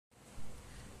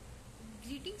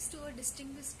Greetings to our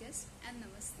distinguished guest and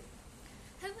namaste.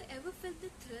 Have you ever felt the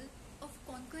thrill of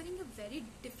conquering a very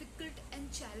difficult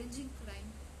and challenging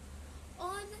crime?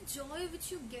 Or the joy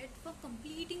which you get for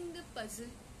completing the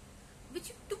puzzle,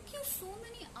 which took you so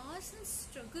many hours and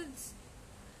struggles?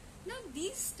 Now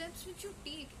these steps which you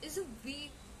take is a way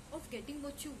of getting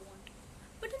what you want.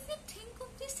 But if you think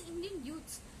of these Indian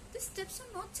youths, these steps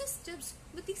are not just steps,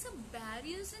 but these are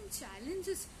barriers and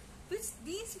challenges which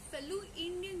these fellow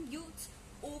Indian youths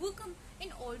overcome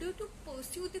in order to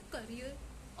pursue their career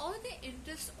or their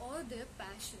interest or their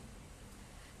passion.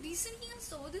 Recently I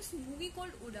saw this movie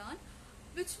called Udaan,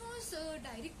 which was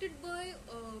directed by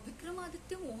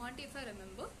Vikramaditya Mohante, if I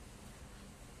remember.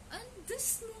 And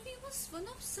this movie was one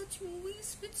of such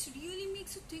movies which really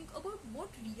makes you think about what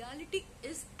reality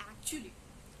is actually.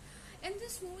 In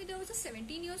this movie there was a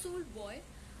 17 years old boy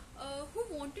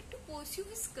who wanted to pursue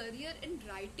his career in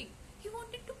writing. He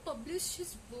wanted to publish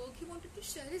his work, he wanted to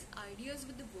share his ideas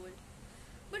with the world.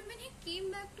 But when he came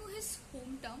back to his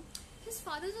hometown, his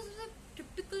father was a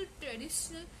typical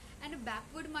traditional and a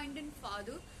backward minded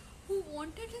father who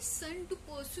wanted his son to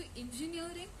pursue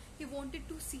engineering. He wanted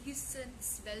to see his son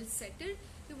well settled.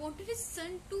 He wanted his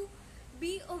son to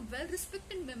be a well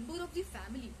respected member of the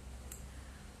family.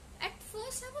 At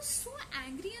first I was so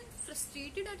angry and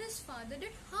frustrated at his father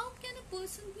that how can a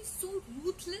person be so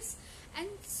ruthless and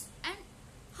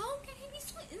how can he be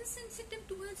so insensitive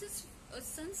towards his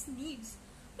son's needs?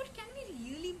 But can we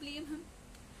really blame him?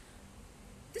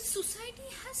 The society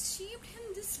has shaped him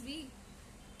this way,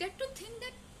 that to think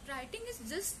that writing is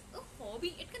just a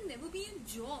hobby, it can never be a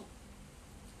job.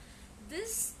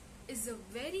 This is a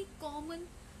very common,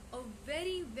 a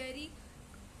very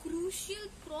crucial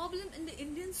problem in the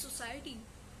Indian society,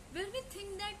 where we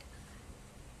think that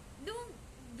the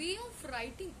way of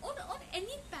writing or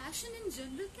any passion in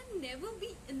general can never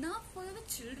be enough for our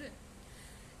children.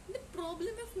 The problem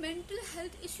of mental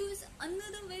health issue is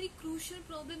another very crucial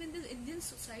problem in the Indian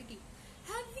society.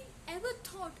 Have we ever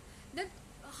thought that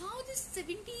how these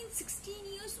 17, 16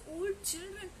 years old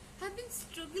children have been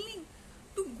struggling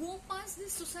to go past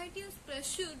this societal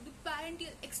pressure, the parental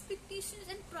expectations,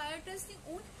 and prioritize their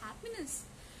own happiness?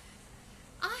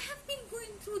 I have been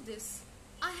going through this.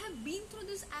 I have been through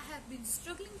this. I have been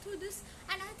struggling through this,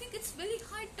 and I think it's very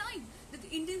high time that the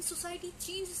Indian society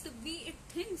changes the way it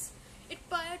thinks. It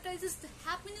prioritizes the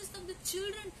happiness of the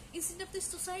children instead of the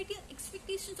societal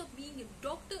expectations of being a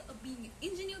doctor, of being an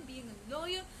engineer, being a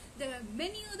lawyer. There are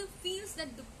many other fields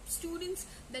that the students,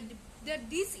 that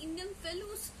these Indian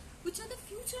fellows, which are the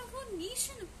future of our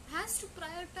nation, has to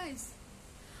prioritize.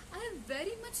 I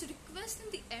very much request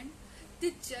in the end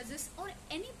the judges or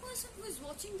any person who is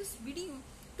watching this video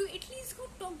to at least go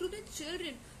talk to the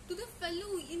children, to the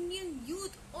fellow Indian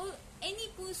youth or any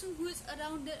person who is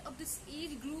around there of this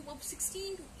age group of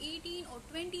 16 to 18 or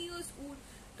 20 years old,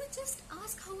 to just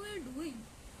ask how we are doing.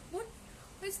 What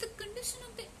is the condition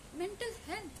of the mental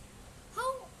health?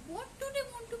 What do they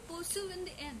want to pursue in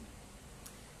the end?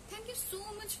 Thank you so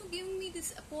much for giving me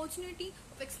this opportunity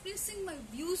of expressing my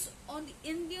views on the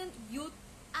Indian youth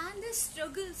and their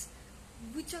struggles,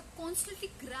 which are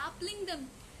constantly grappling them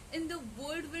in the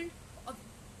whirlwind of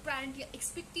parental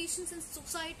expectations and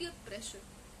societal pressure.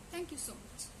 Thank you so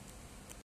much.